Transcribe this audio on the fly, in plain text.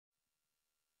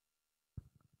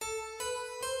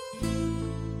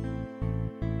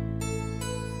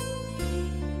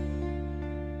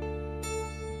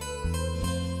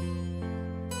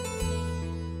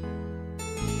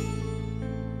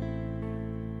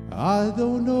I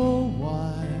don't know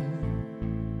why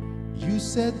you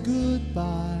said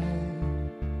goodbye.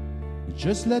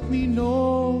 Just let me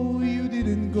know you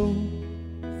didn't go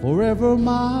forever,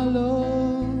 my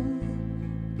love.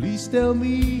 Please tell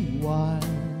me why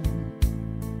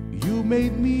you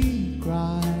made me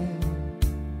cry.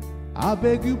 I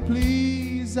beg you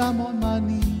please, I'm on my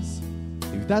knees,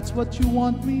 if that's what you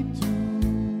want me to.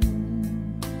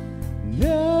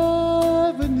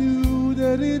 Never knew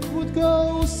that it would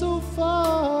go so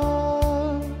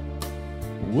far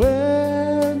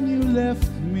when you left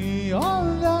me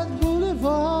on that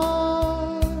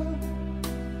boulevard.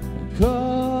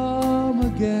 Come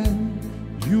again,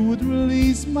 you would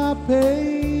release my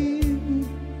pain,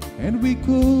 and we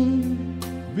could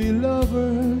be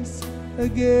lovers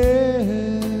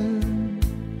again.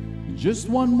 Just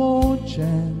one more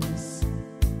chance,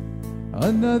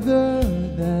 another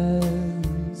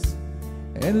dance,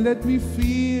 and let me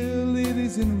feel it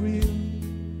isn't real,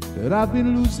 that I've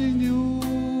been losing you.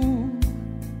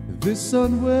 The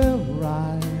sun will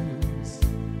rise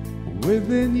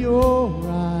within your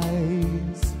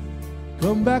eyes.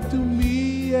 Come back to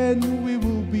me and we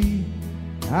will be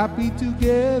happy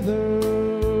together.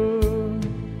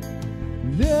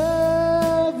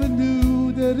 Never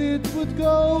knew that it would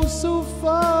go so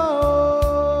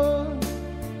far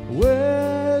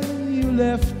when you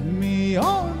left me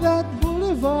on that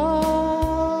boulevard.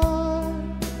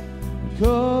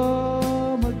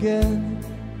 Come again,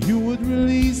 you would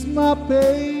release my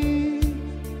pain,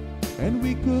 and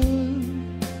we could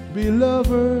be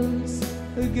lovers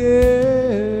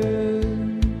again.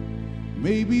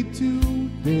 Maybe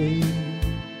today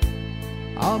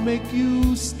I'll make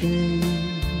you stay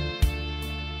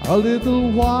a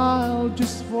little while,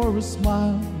 just for a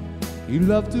smile, in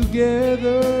love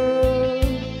together.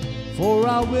 For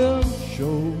I will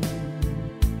show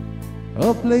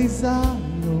a place I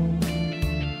know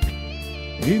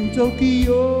in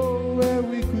Tokyo where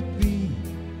we could be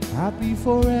happy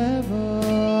forever.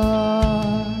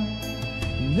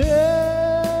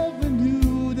 Never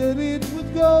knew that it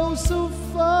would go so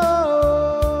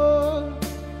far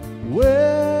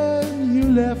when you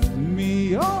left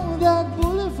me on that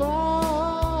boulevard.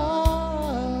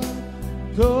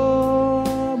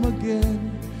 Come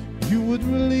again, you would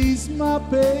release my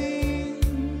pain,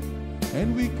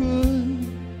 and we could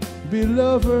be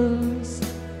lovers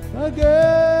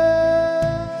again.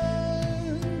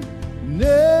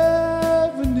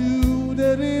 Never knew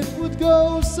that it would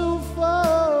go so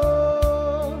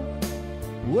far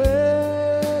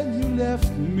when you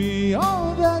left me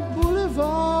on that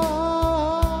boulevard.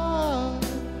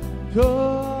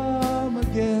 Come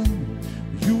again,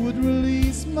 you would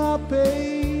release my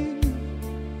pain,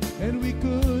 and we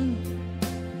could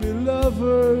be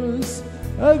lovers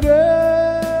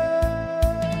again.